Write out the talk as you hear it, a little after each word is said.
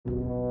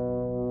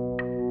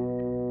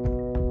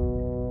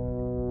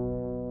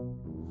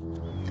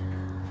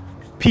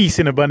Peace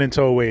in abundance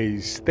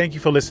always. Thank you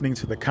for listening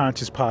to the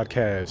Conscious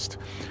Podcast.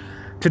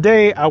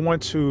 Today, I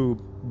want to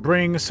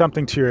bring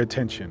something to your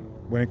attention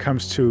when it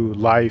comes to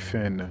life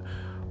and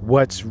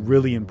what's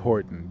really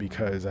important,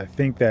 because I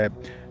think that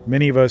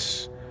many of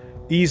us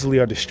easily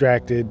are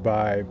distracted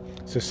by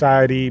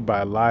society,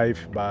 by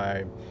life,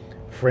 by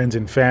friends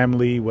and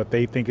family, what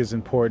they think is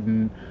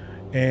important.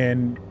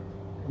 And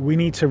we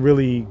need to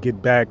really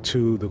get back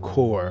to the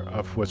core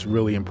of what's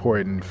really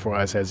important for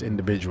us as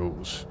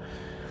individuals.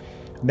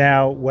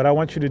 Now, what I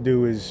want you to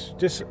do is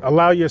just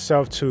allow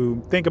yourself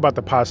to think about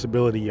the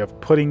possibility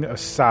of putting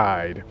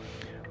aside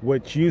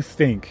what you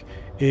think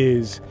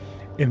is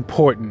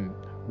important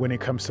when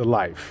it comes to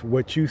life,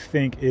 what you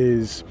think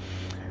is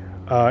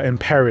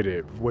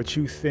imperative, what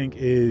you think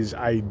is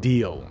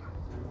ideal.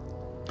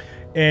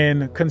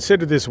 And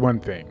consider this one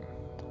thing.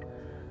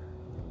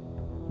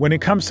 When it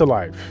comes to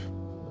life,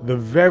 the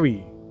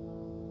very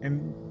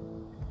and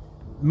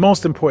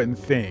most important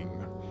thing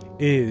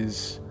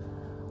is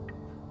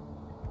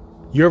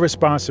your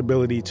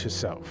responsibility to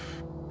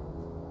self,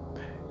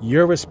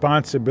 your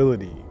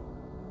responsibility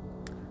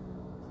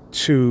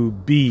to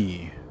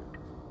be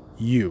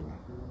you.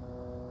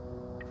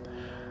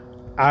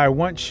 I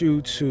want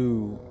you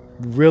to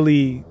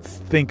really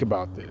think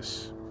about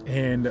this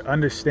and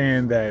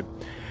understand that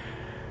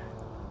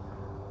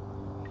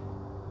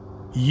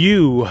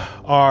you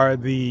are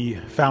the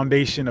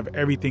foundation of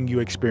everything you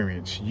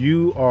experience.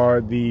 You are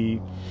the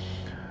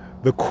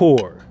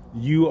core.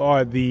 You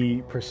are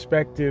the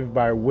perspective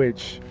by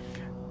which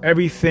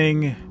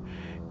everything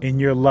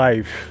in your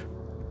life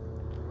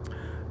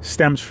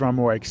stems from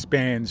or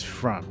expands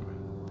from.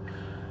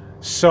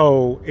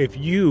 So if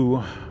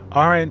you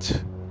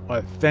aren't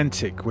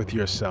authentic with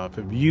yourself,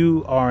 if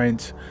you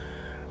aren't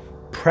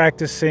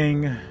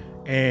practicing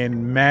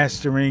and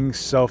mastering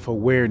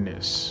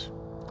self-awareness,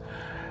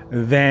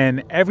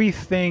 then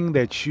everything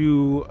that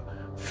you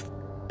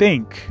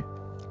think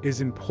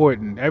is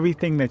important,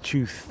 everything that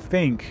you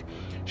think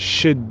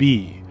should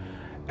be,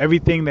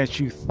 everything that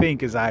you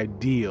think is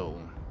ideal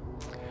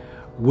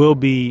will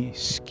be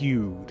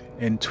skewed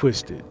and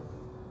twisted,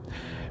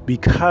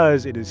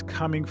 because it is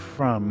coming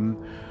from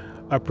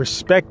a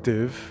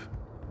perspective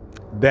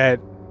that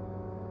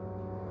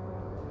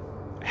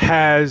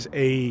has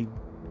a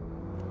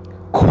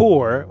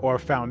core or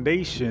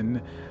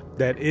foundation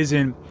that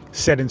isn't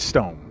set in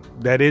stone,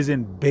 that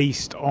isn't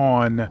based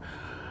on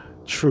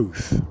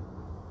truth.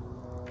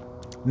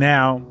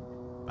 Now,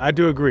 I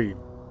do agree.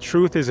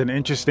 Truth is an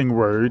interesting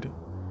word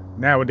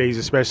nowadays,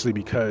 especially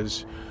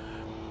because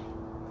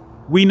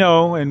we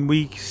know and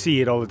we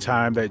see it all the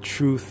time that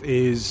truth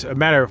is a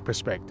matter of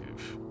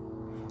perspective.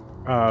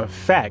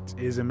 Fact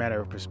is a matter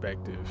of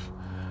perspective.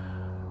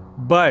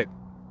 But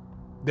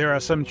there are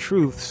some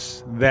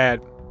truths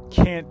that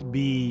can't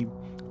be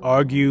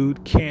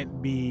argued, can't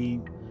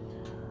be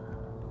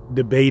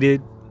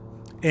debated,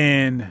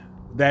 and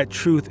that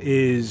truth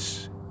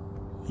is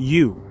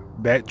you.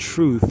 That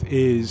truth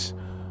is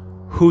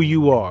who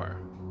you are.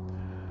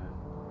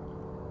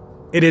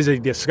 It is a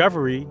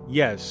discovery,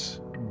 yes,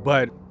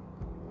 but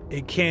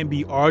it can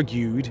be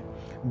argued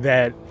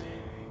that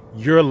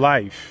your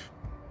life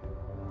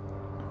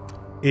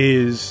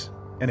is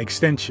an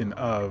extension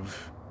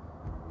of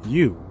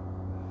you.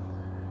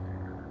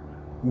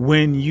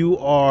 When you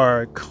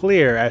are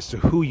clear as to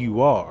who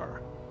you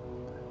are,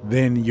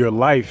 then your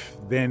life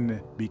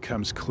then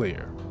becomes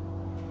clear.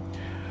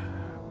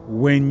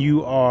 When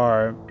you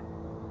are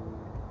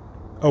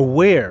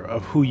aware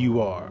of who you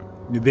are,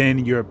 then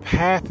your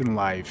path in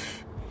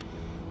life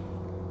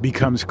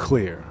becomes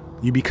clear.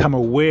 You become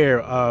aware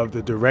of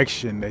the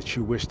direction that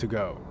you wish to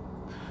go.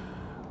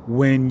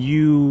 When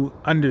you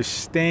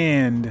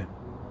understand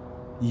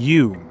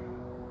you,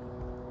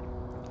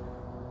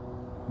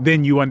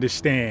 then you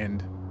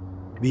understand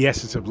the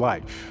essence of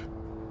life.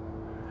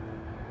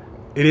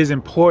 It is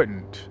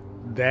important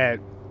that,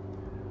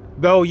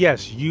 though,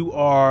 yes, you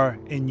are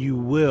and you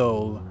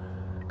will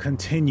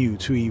continue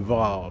to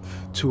evolve,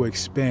 to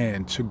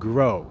expand, to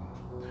grow,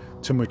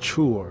 to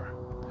mature,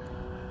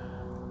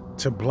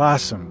 to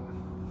blossom.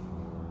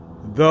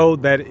 Though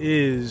that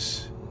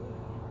is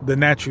the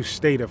natural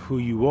state of who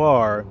you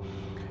are,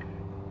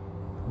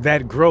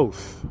 that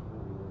growth,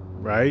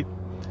 right,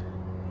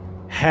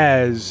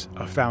 has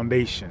a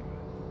foundation.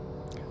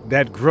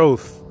 That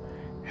growth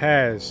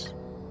has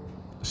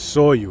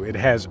soil, it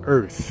has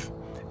earth,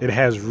 it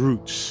has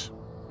roots.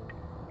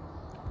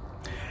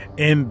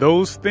 And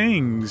those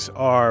things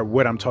are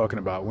what I'm talking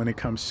about when it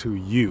comes to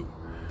you.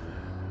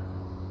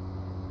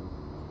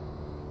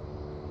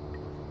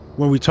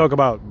 When we talk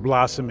about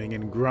blossoming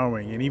and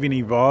growing and even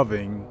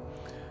evolving,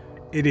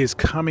 it is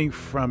coming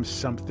from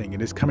something.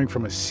 It is coming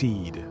from a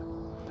seed.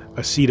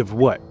 A seed of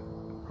what,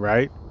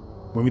 right?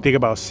 When we think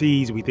about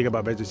seeds, we think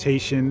about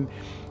vegetation.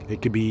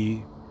 It could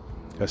be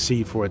a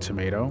seed for a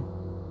tomato,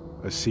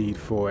 a seed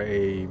for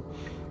a,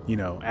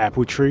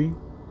 apple tree.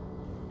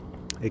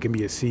 It can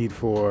be a seed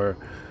for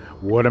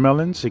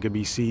watermelons. It could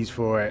be seeds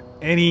for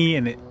any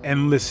and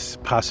endless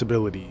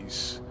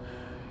possibilities.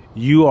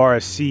 You are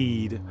a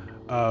seed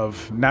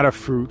of not a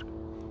fruit,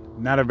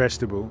 not a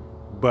vegetable,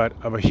 but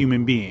of a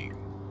human being.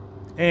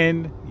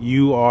 And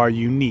you are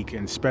unique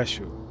and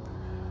special.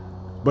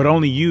 But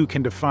only you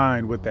can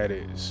define what that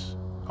is.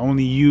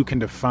 Only you can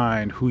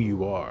define who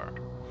you are.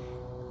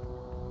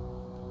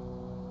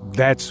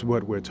 That's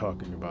what we're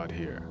talking about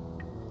here.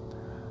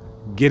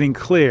 Getting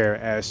clear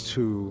as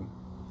to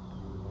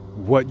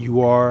what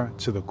you are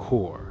to the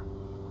core,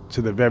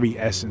 to the very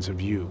essence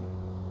of you.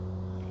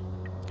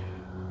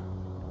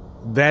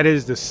 That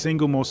is the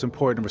single most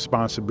important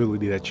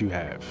responsibility that you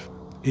have,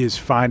 is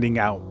finding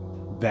out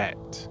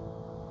that.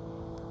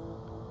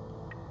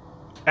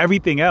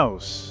 Everything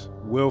else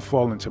will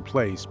fall into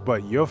place,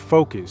 but your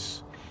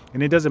focus,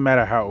 and it doesn't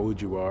matter how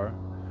old you are,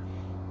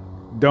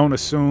 don't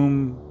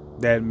assume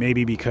that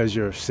maybe because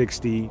you're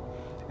 60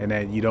 and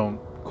that you don't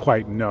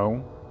quite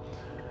know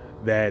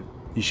that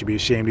you should be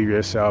ashamed of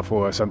yourself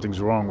or something's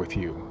wrong with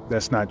you.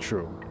 That's not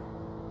true.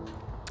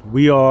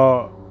 We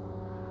all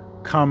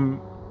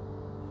come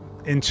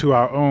into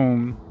our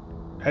own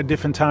at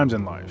different times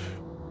in life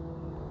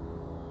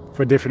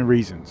for different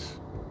reasons.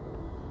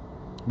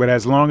 But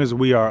as long as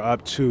we are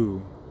up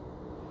to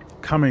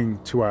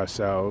coming to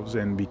ourselves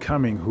and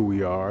becoming who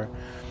we are,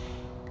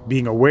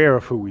 being aware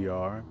of who we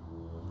are,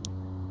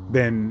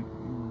 then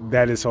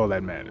that is all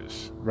that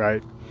matters,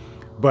 right?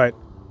 But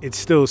it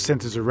still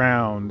centers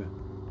around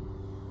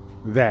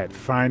that,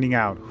 finding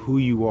out who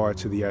you are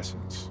to the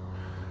essence.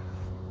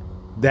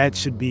 That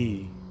should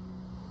be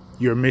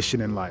your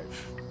mission in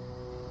life.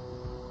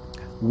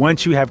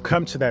 Once you have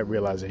come to that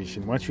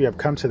realization, once you have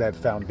come to that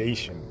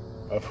foundation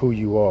of who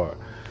you are,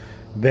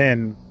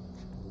 then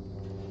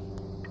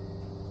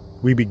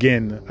we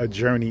begin a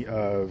journey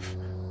of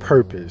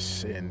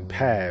purpose and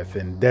path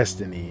and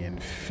destiny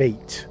and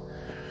fate,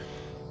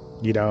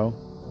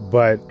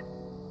 But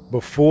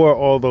before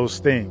all those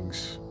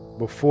things,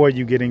 before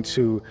you get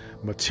into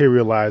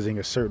materializing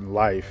a certain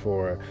life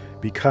or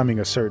becoming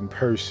a certain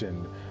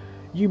person,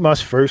 you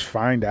must first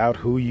find out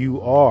who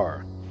you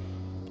are.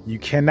 You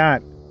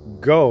cannot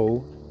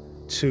go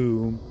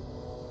to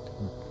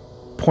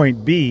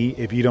point B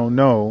if you don't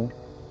know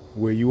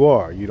where you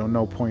are. You don't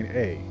know point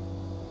A,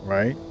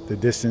 right? The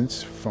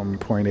distance from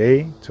point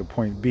A to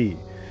point B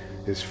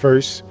is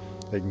first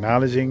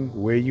acknowledging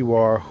where you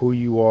are, who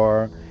you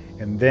are,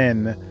 and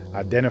then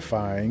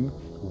identifying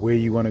where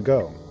you want to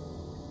go.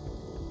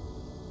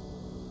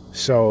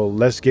 So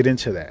let's get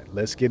into that.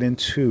 Let's get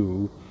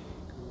into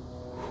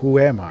who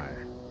am I?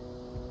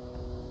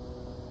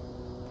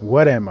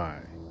 What am I?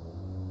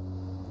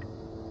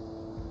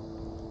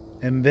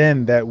 And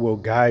then that will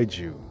guide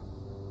you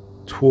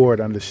toward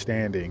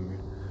understanding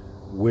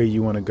where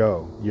you want to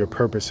go, your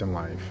purpose in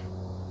life.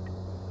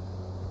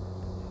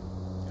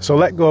 So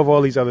let go of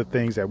all these other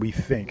things that we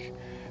think,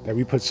 that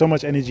we put so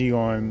much energy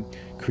on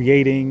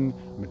creating,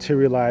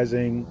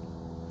 materializing,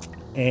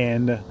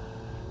 and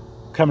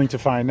coming to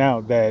find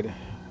out that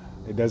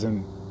it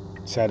doesn't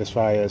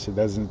satisfy us, it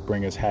doesn't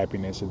bring us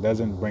happiness, it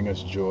doesn't bring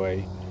us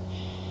joy.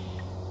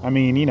 I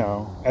mean,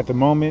 at the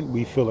moment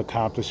we feel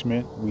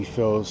accomplishment, we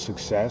feel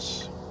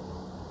success,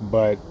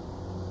 but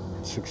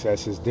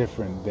success is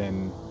different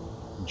than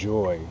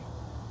joy,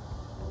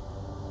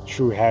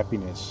 true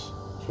happiness,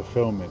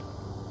 fulfillment.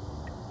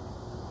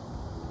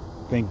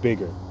 Think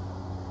bigger.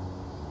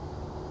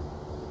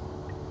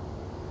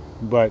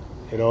 But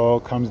it all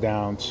comes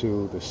down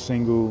to the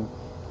single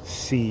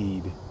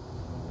seed,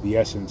 the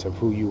essence of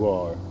who you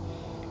are.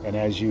 And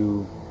as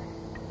you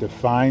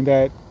define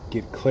that,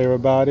 get clear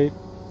about it,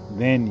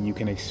 then you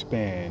can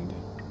expand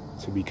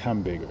to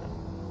become bigger.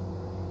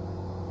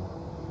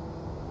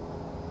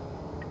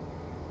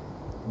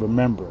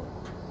 Remember,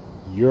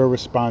 your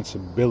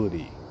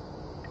responsibility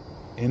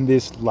in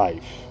this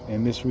life,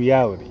 in this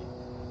reality,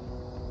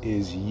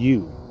 is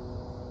you.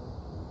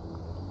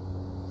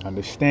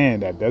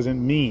 Understand that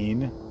doesn't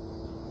mean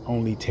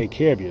only take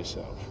care of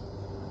yourself.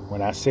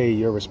 When I say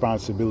your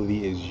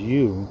responsibility is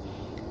you,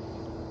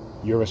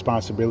 your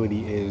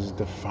responsibility is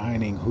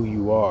defining who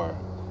you are,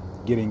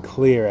 getting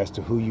clear as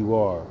to who you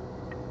are,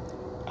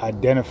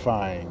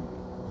 identifying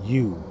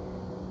you.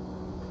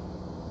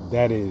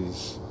 That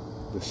is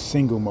the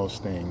single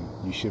most thing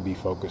you should be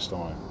focused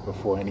on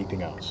before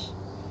anything else.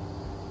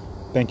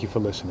 Thank you for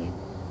listening.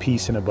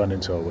 Peace and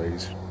abundance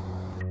always.